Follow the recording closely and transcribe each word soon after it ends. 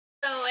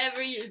Hello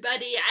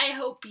everybody, I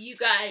hope you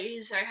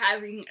guys are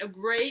having a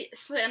great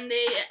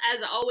Sunday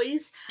as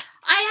always.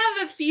 I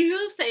have a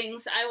few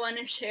things I want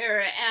to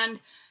share, and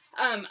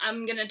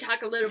I'm going to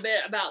talk a little bit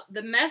about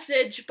the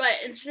message, but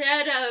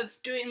instead of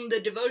doing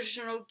the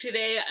devotional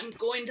today, I'm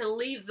going to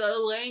leave the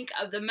link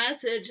of the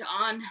message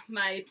on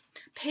my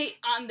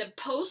on the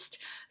post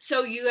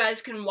so you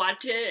guys can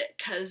watch it,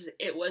 because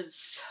it was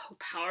so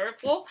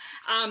powerful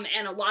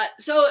and a lot.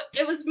 So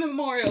it was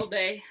Memorial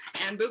Day,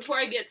 and before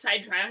I get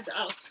sidetracked,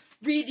 I'll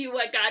read you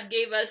what God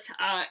gave us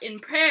in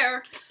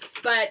prayer,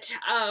 but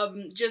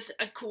just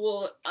a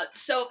cool,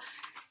 it's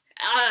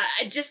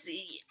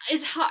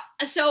hot.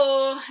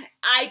 So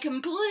I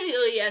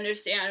completely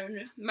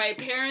understand my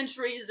parents'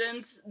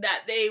 reasons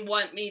that they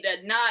want me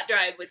to not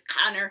drive with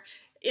Connor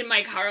in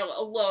my car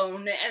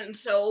alone, and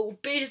so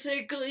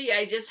basically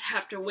I just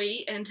have to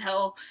wait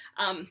until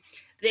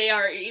they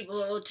are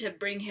able to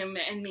bring him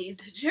and me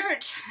to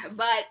church.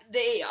 But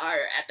they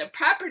are at the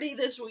property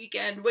this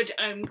weekend, which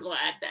I'm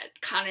glad that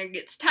Connor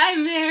gets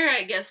time there.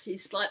 I guess he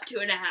slept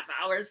 2.5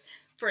 hours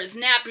for his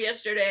nap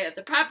yesterday at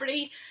the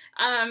property.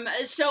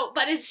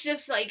 But it's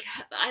just like,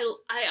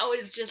 I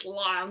always just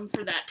long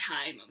for that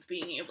time of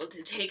being able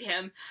to take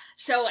him.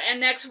 So,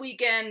 and next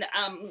weekend,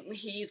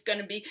 he's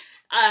gonna be,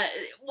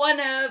 one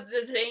of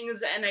the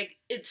things, and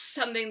it's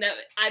something that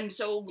I'm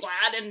so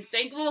glad and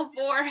thankful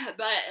for,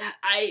 but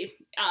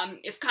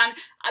if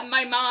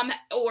my mom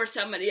or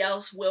somebody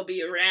else will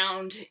be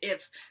around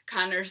if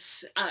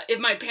if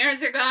my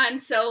parents are gone,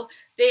 so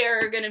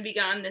they're going to be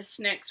gone this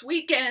next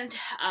weekend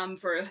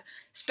for a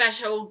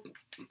special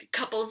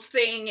couples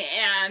thing,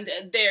 and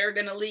they're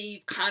going to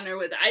leave Connor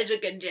with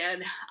Isaac and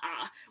Jen,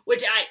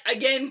 which I,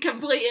 again,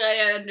 completely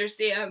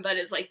understand, but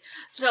it's like,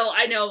 so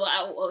I know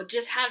I will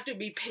just have to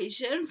be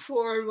patient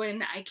for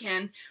when I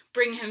can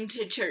bring him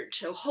to church,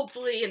 so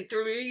hopefully in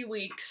 3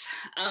 weeks,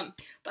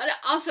 but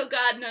also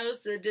God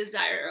knows the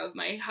desire of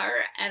my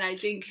heart, and I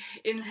think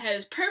in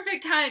His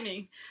perfect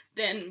timing,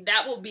 then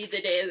that will be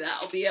the day that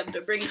I'll be able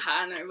to bring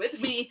Connor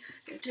with me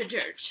to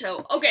church.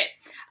 So, okay,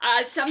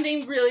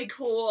 something really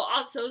cool,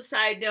 also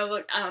side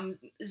note,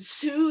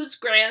 Sue's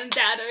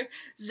granddaughter,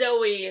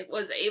 Zoe,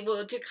 was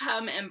able to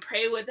come and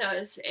pray with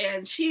us,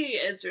 and she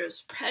is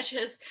just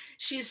precious.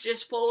 She's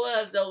just full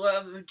of the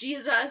love of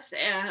Jesus,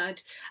 and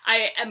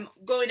I am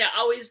going to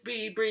always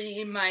be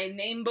bringing my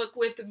name book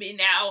with me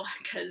now,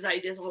 because I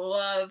just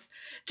love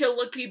to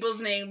look people's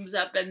names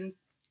up and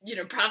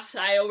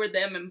prophesy over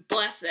them and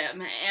bless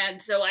them.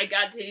 And so I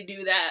got to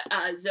do that.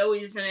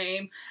 Zoe's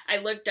name I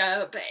looked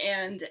up,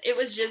 and it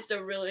was just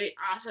a really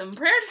awesome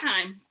prayer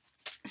time.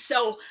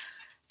 So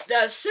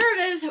the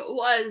service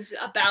was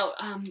about,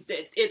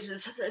 it's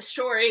a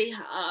story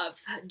of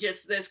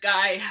just this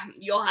guy.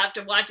 You'll have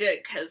to watch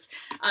it, because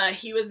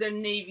he was a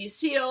Navy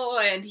SEAL,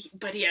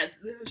 but he had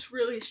this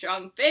really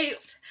strong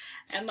faith,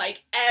 and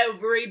like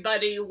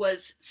everybody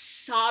was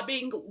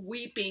sobbing,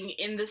 weeping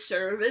in the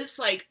service,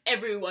 like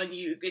everyone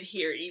you could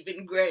hear,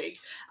 even Greg,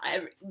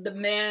 the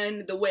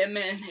men, the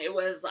women. It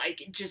was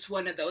like just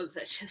one of those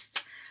that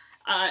just,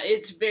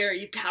 it's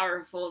very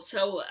powerful.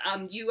 So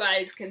you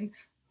guys can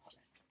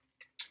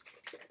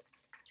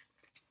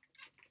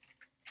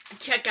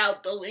check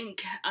out the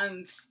link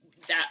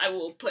that I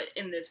will put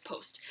in this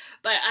post.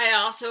 But I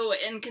also,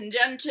 in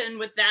conjunction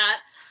with that,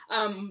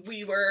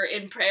 we were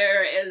in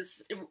prayer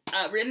as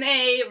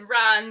Renee,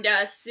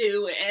 Rhonda,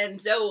 Sue, and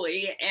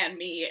Zoe, and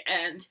me,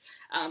 and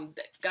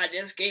God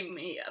just gave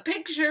me a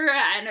picture,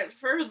 and at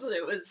first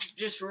it was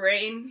just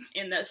rain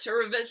in the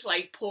service,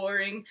 like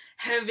pouring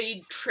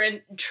heavy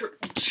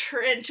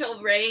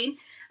torrential rain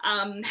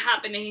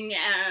happening,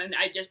 and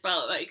I just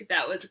felt like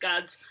that was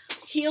God's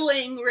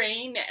healing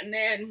rain. And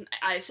then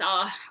I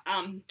saw,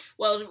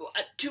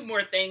 two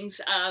more things.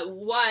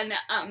 One,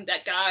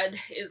 that God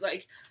is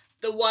like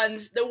the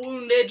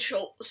wounded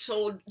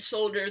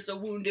soldiers, the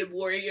wounded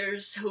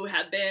warriors who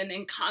have been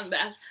in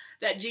combat,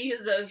 that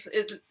Jesus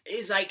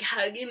is like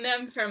hugging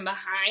them from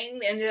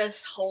behind and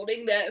just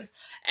holding them,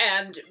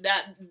 and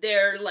that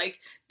they're like,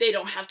 they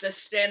don't have to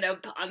stand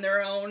up on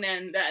their own,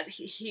 and that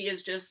he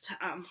is just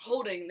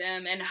holding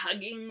them and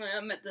hugging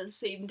them at the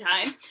same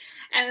time.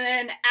 And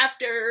then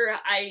after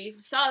I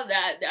saw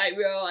that, I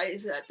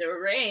realized that the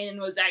rain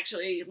was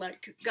actually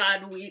like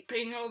God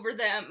weeping over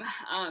them,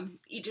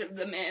 each of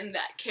the men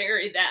that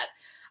carry that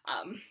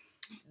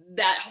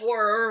that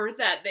horror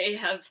that they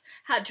have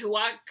had to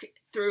walk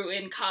through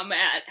in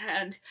combat,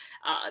 and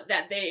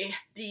that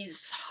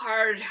these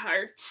hard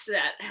hearts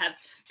that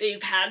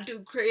they've had to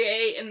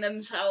create in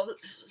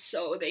themselves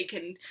so they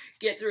can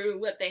get through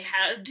what they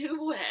had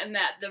to, and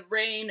that the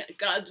rain,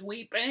 God's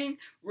weeping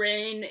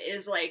rain,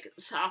 is like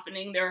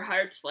softening their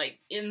hearts, like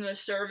in the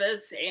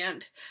service,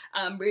 and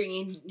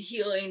bringing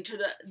healing to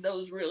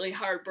those really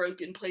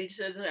heartbroken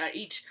places that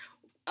each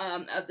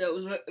of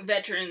those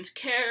veterans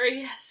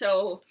carry.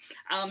 So,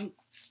 and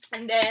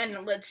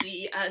then let's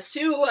see,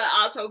 Sue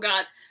also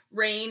got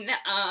rain,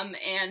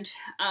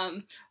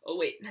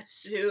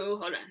 Sue,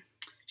 hold on.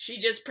 she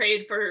just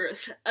prayed for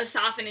a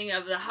softening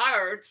of the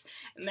hearts,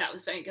 and that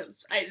was funny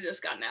because I had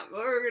just gotten that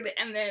word.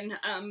 And then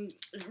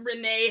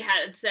Renee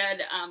had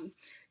said,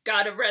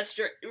 God of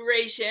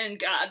restoration,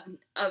 God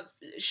of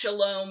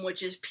shalom,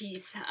 which is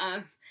peace,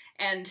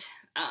 and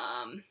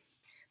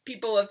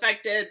people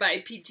affected by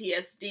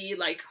PTSD,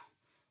 like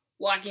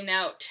walking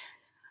out,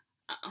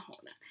 hold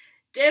on,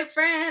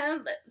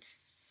 different,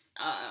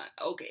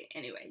 okay,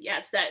 anyway,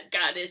 yes, that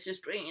God is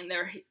just bringing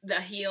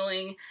the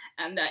healing,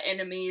 and the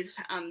enemies,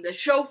 the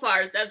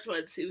shofars, that's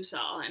what Sue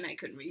saw, and I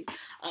couldn't read,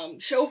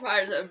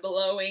 shofars are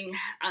blowing,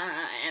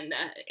 and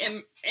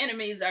the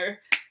enemies are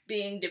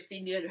being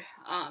defeated,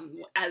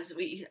 as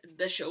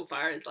the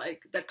shofar is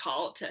like the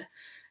call to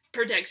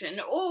protection,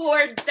 or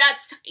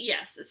that's,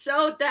 yes,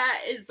 so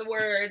that is the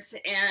words,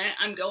 and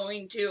I'm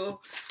going to,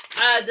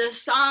 the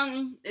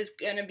song is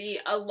gonna be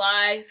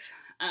Alive,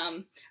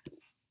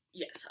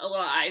 yes,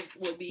 Alive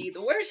will be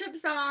the worship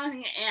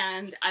song,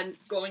 and I'm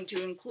going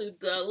to include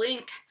the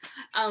link,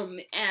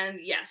 and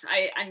yes,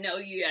 I know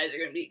you guys are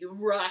going to be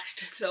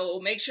rocked, so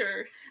make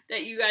sure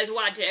that you guys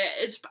watch it.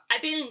 I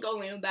think it's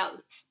going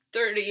about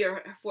 30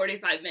 or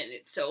 45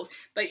 minutes, so,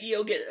 but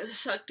you'll get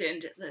sucked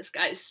into this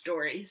guy's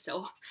story,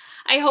 so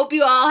I hope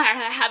you all are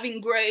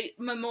having great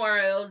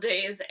Memorial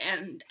Days,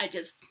 and I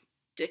just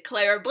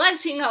declare a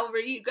blessing over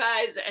you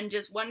guys, and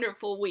just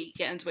wonderful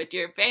weekends with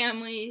your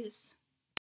families.